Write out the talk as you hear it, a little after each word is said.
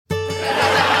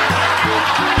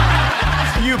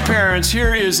you parents,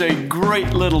 here is a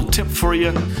great little tip for you.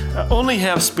 Only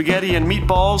have spaghetti and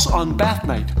meatballs on bath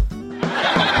night.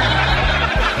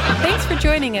 Thanks for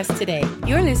joining us today.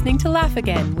 You're listening to Laugh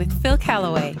Again with Phil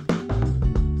Callaway.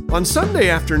 On Sunday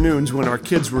afternoons when our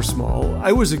kids were small,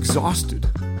 I was exhausted.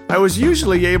 I was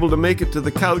usually able to make it to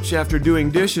the couch after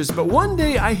doing dishes, but one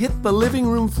day I hit the living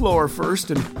room floor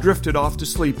first and drifted off to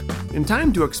sleep, in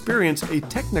time to experience a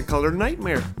Technicolor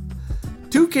nightmare.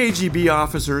 2 KGB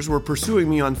officers were pursuing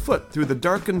me on foot through the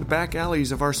darkened back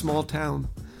alleys of our small town.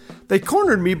 They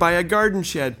cornered me by a garden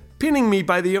shed, pinning me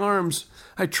by the arms.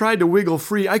 I tried to wiggle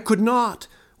free. I could not.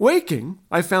 Waking,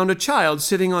 I found a child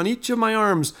sitting on each of my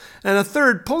arms, and a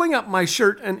third pulling up my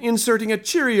shirt and inserting a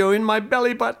Cheerio in my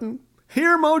belly button.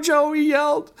 "Here, Mojo," he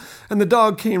yelled, and the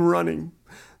dog came running.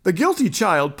 The guilty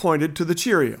child pointed to the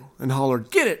Cheerio and hollered,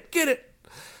 "Get it, get it."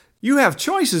 You have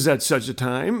choices at such a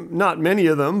time, not many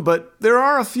of them, but there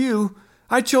are a few.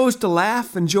 I chose to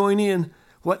laugh and join in.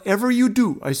 "Whatever you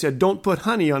do," I said, "don't put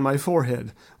honey on my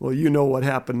forehead." Well, you know what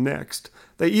happened next.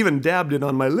 They even dabbed it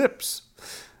on my lips.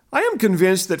 I am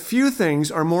convinced that few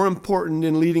things are more important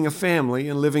in leading a family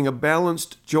and living a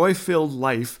balanced, joy-filled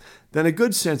life than a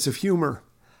good sense of humor.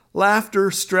 Laughter,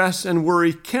 stress, and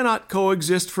worry cannot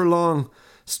coexist for long.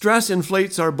 Stress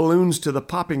inflates our balloons to the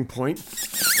popping point.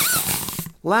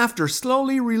 Laughter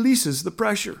slowly releases the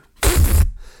pressure.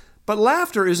 But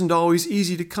laughter isn't always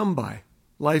easy to come by.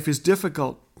 Life is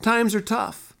difficult. Times are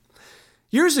tough.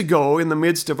 Years ago, in the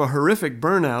midst of a horrific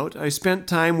burnout, I spent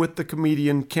time with the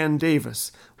comedian Ken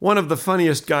Davis, one of the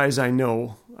funniest guys I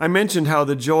know. I mentioned how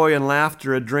the joy and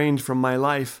laughter had drained from my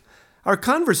life. Our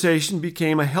conversation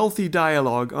became a healthy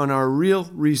dialogue on our real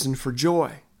reason for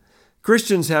joy.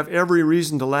 Christians have every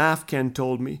reason to laugh, Ken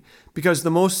told me, because the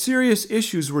most serious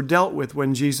issues were dealt with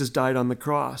when Jesus died on the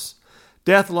cross.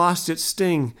 Death lost its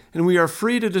sting, and we are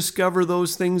free to discover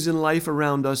those things in life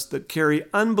around us that carry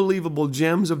unbelievable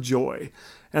gems of joy,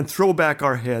 and throw back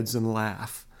our heads and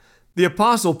laugh. The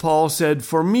Apostle Paul said,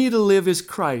 "For me to live is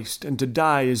Christ, and to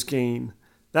die is gain."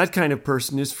 That kind of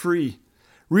person is free.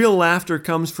 Real laughter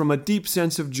comes from a deep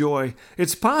sense of joy.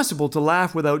 It's possible to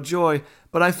laugh without joy,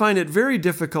 but I find it very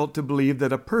difficult to believe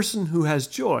that a person who has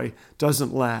joy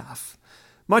doesn't laugh.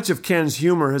 Much of Ken's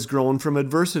humor has grown from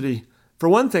adversity. For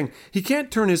one thing, he can't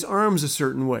turn his arms a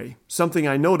certain way, something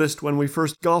I noticed when we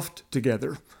first golfed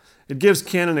together. It gives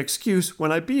Ken an excuse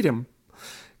when I beat him.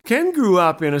 Ken grew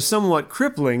up in a somewhat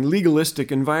crippling,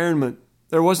 legalistic environment.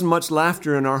 There wasn't much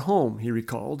laughter in our home, he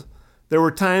recalled. There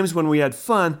were times when we had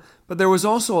fun, but there was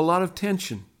also a lot of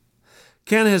tension.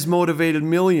 Ken has motivated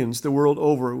millions the world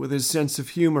over with his sense of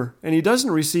humor, and he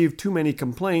doesn't receive too many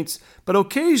complaints, but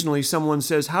occasionally someone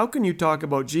says, "How can you talk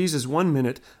about Jesus one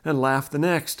minute and laugh the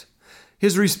next?"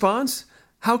 His response?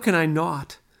 "How can I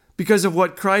not? Because of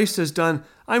what Christ has done,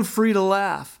 I'm free to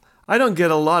laugh. I don't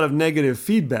get a lot of negative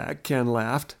feedback," Ken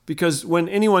laughed, "because when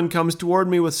anyone comes toward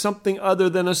me with something other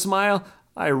than a smile,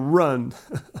 I run."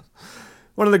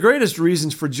 One of the greatest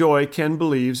reasons for joy, Ken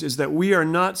believes, is that we are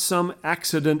not some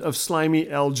accident of slimy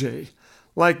algae,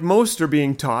 like most are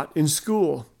being taught in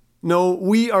school. No,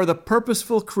 we are the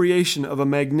purposeful creation of a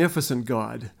magnificent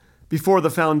God. Before the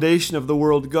foundation of the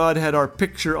world, God had our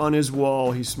picture on his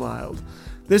wall, he smiled.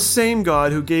 This same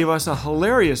God who gave us a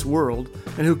hilarious world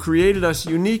and who created us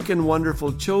unique and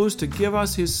wonderful chose to give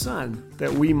us his Son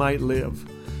that we might live.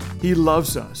 He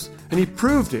loves us, and he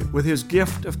proved it with his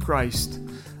gift of Christ.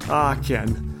 Ah,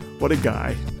 Ken, what a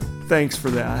guy. Thanks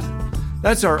for that.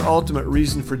 That's our ultimate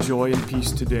reason for joy and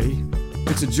peace today.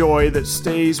 It's a joy that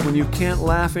stays when you can't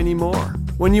laugh anymore,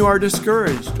 when you are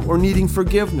discouraged or needing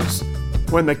forgiveness,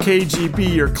 when the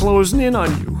KGB are closing in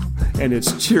on you, and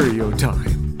it's Cheerio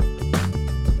time.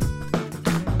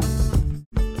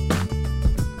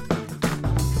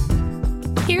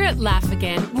 Here at Laugh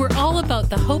Again, we're all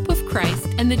about the hope of Christ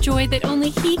and the joy that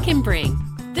only he can bring.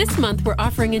 This month, we're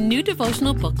offering a new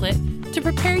devotional booklet to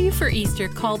prepare you for Easter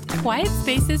called Quiet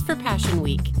Spaces for Passion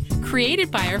Week,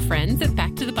 created by our friends at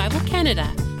Back to the Bible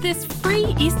Canada. This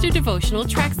free Easter devotional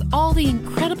tracks all the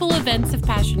incredible events of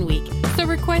Passion Week, so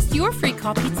request your free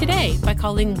copy today by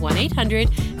calling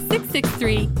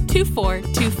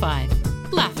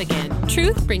 1-800-663-2425. Laugh Again,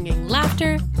 truth bringing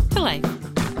laughter to life.